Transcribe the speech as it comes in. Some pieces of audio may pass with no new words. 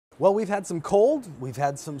Well, we've had some cold, we've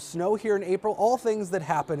had some snow here in April, all things that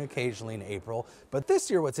happen occasionally in April. But this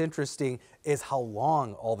year what's interesting is how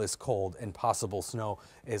long all this cold and possible snow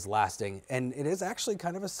is lasting. And it is actually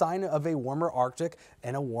kind of a sign of a warmer Arctic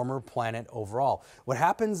and a warmer planet overall. What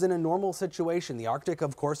happens in a normal situation, the Arctic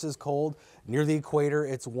of course is cold, near the equator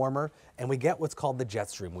it's warmer, and we get what's called the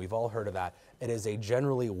jet stream. We've all heard of that. It is a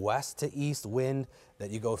generally west to east wind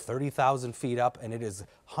that you go 30,000 feet up, and it is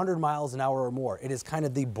 100 miles an hour or more. It is kind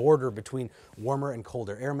of the border between warmer and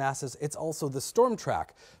colder air masses. It's also the storm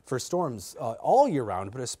track for storms all year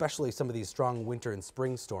round, but especially some of these strong winter and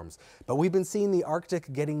spring storms. But we've been seeing the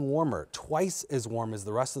Arctic getting warmer, twice as warm as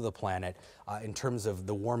the rest of the planet in terms of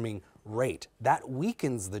the warming rate. That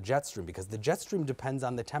weakens the jet stream because the jet stream depends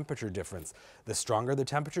on the temperature difference. The stronger the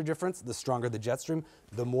temperature difference, the stronger the jet stream,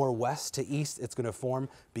 the more west to east it's going to form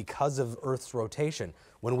because of Earth's rotation.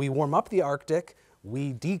 When we warm up the Arctic,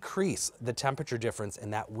 we decrease the temperature difference,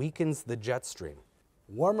 and that weakens the jet stream.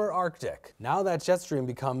 Warmer Arctic. Now that jet stream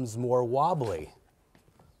becomes more wobbly,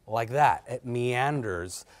 like that. It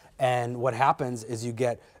meanders, and what happens is you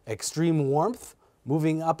get extreme warmth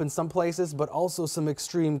moving up in some places, but also some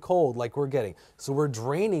extreme cold like we're getting. So we're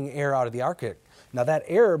draining air out of the Arctic. Now that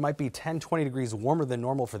air might be 10, 20 degrees warmer than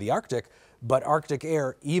normal for the Arctic, but Arctic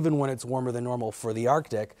air, even when it's warmer than normal for the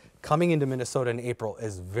Arctic, coming into Minnesota in April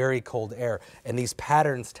is very cold air. And these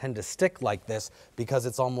patterns tend to stick like this because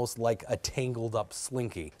it's almost like a tangled up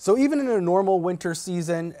slinky. So even in a normal winter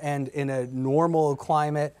season and in a normal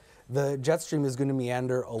climate, the jet stream is going to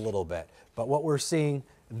meander a little bit. But what we're seeing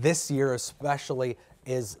this year especially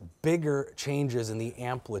is bigger changes in the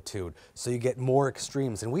amplitude, so you get more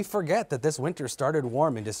extremes. And we forget that this winter started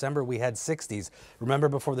warm. In December we had 60s. Remember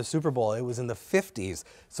before the Super Bowl it was in the 50s.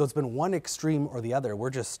 So it's been one extreme or the other. We're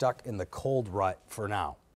just stuck in the cold rut for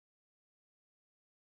now.